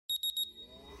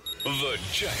The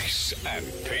Jace and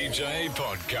PJ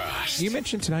Podcast. You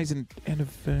mentioned today's an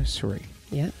anniversary.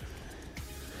 Yeah.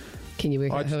 Can you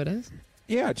work out who it is?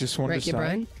 Yeah, I just wanted Rack to your say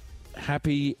brain.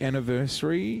 happy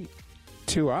anniversary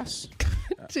to us.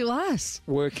 To us.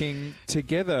 Working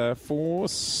together for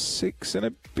 6 and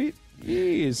a bit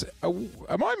years. Am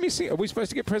I missing? Are we supposed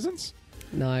to get presents?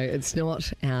 No, it's not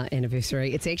our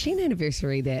anniversary. It's actually an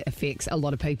anniversary that affects a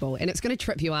lot of people, and it's going to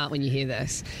trip you out when you hear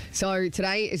this. So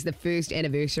today is the first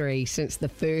anniversary since the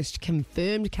first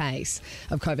confirmed case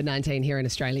of COVID-19 here in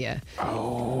Australia.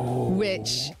 Oh.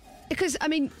 Which... Because, I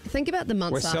mean, think about the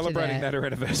months We're after celebrating that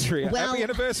anniversary. Happy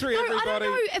anniversary, no, everybody. I don't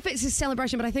know if it's a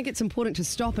celebration, but I think it's important to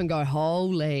stop and go,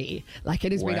 holy. Like,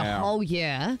 it has been a Wow. whole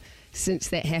year since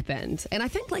that happened. And I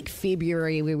think, like,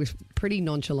 February, we were pretty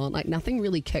nonchalant. Like, nothing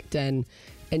really kicked in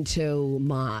until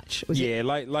March. Yeah,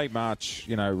 late March,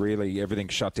 really everything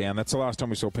shut down. That's the last time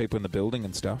we saw people in the building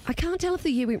and stuff. I can't tell if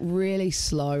the year went really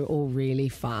slow or really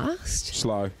fast.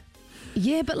 Slow.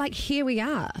 Yeah, but, like, here we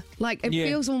are. Like, it Yeah.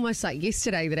 feels almost like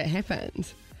yesterday that it happened.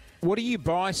 What do you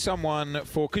buy someone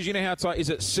for? Because you know how it's like, is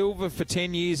it silver for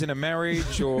 10 years in a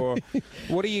marriage? Or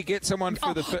what do you get someone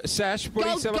for the sash? What do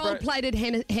you celebrate? Gold-plated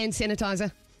hand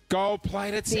sanitizer.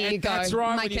 Gold-plated. There you go. That's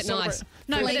right. Make when you it celebrate nice.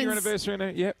 No, first but year it's-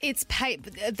 anniversary. Yep. It's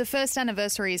the first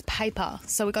anniversary is paper,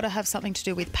 so we've got to have something to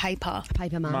do with paper.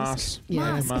 Paper mask. Mask.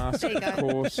 Yeah. Yeah, mask. There you go. Of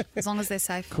course. As long as they're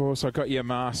safe. Of course, I got you a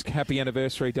mask. Happy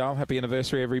anniversary, doll. Happy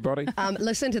anniversary, everybody.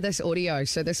 Listen to this audio.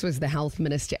 So this was the health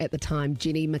minister at the time,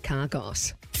 Jenny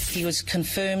Mikakos. He was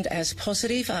confirmed as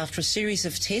positive after a series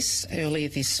of tests earlier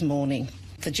this morning.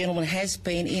 The gentleman has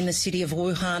been in the city of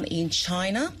Wuhan in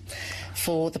China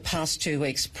for the past 2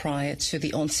 weeks prior to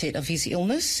the onset of his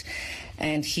illness,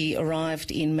 and he arrived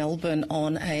in Melbourne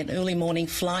on an early morning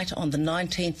flight on the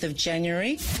 19th of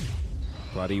January.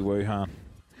 Bloody Wuhan.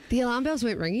 The alarm bells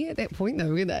weren't ringing at that point, though,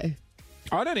 were they?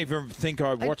 I don't even think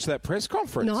I watched that press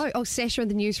conference. No. Oh, Sasha in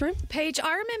the newsroom? Paige,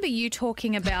 I remember you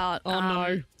talking about...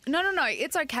 no. No,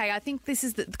 it's okay. I think this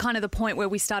is kind of the point where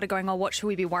we started going, what should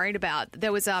we be worried about?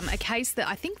 There was a case that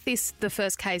I think the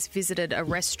first case visited a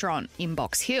restaurant in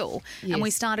Box Hill, and we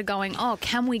started going,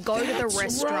 can we go to the That's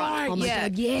restaurant? right. Oh, my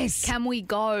God, yes. Can we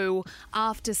go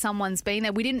after someone's been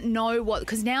there? We didn't know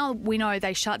because now we know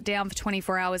they shut down for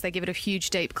 24 hours. They give it a huge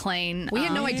deep clean. We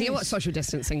had no idea what social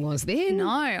distancing was then. No,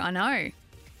 I know.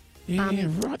 Yeah,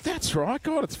 right. That's right.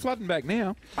 God, it's flooding back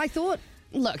now. I thought,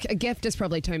 look, a gift is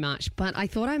probably too much, but I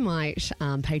thought I might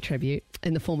pay tribute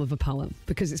in the form of a poem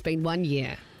because it's been 1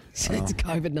 year since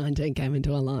COVID-19 came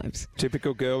into our lives.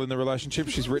 Typical girl in the relationship.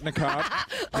 She's written a card.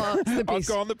 Oh, it's the I've best,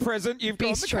 gone the present. You've gone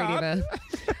best the treat card.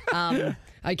 ever.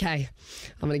 Okay,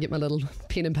 I'm going to get my little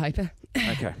pen and paper.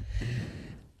 Okay.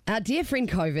 Our dear friend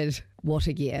COVID, what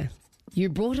a year. You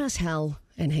brought us hell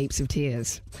and heaps of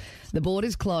tears. The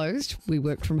borders closed. We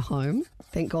worked from home.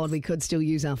 Thank God we could still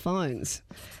use our phones.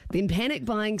 Then panic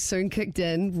buying soon kicked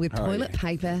in with toilet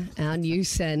paper, our new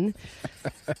sin.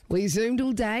 We Zoomed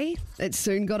all day. It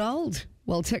soon got old.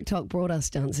 While TikTok brought us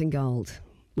dancing gold.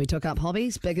 We took up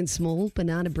hobbies, big and small.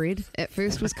 Banana bread at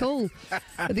first was cool.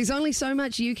 But there's only so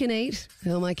much you can eat.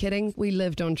 Who am I kidding? We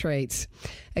lived on treats.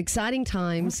 Exciting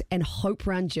times and hope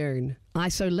run June.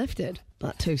 ISO lifted,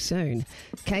 but too soon.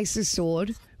 Cases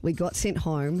soared. We got sent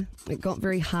home. It got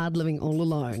very hard living all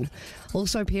alone.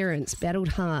 Also, parents battled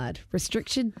hard,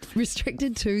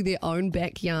 restricted to their own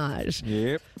backyard.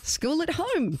 Yep. School at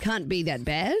home can't be that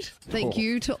bad. Thank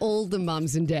you to all the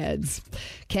mums and dads.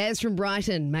 Kaz from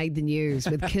Brighton made the news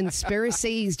with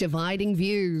conspiracies dividing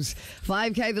views.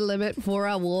 5K the limit,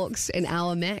 4-hour walks, an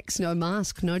hour max, no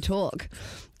mask, no talk.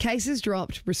 Cases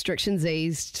dropped, restrictions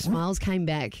eased, smiles came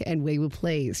back, and we were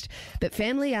pleased. But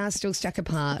family are still stuck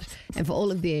apart, and for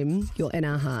all of them, you're in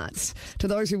our hearts. To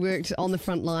those who worked on the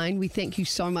front line, we thank you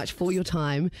so much for your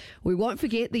time. We won't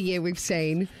forget the year we've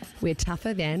seen. We're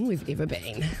tougher than we've ever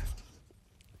been.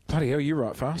 Bloody hell, you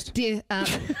write fast. Dear,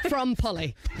 from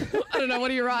Polly. I don't know, what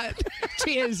do you write?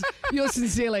 Cheers. Yours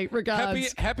sincerely.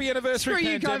 Regards. Happy anniversary,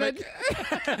 Screw you,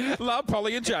 pandemic. Love,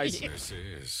 Polly and Jace. This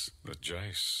is the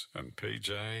Jace and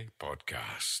PJ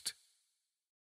Podcast.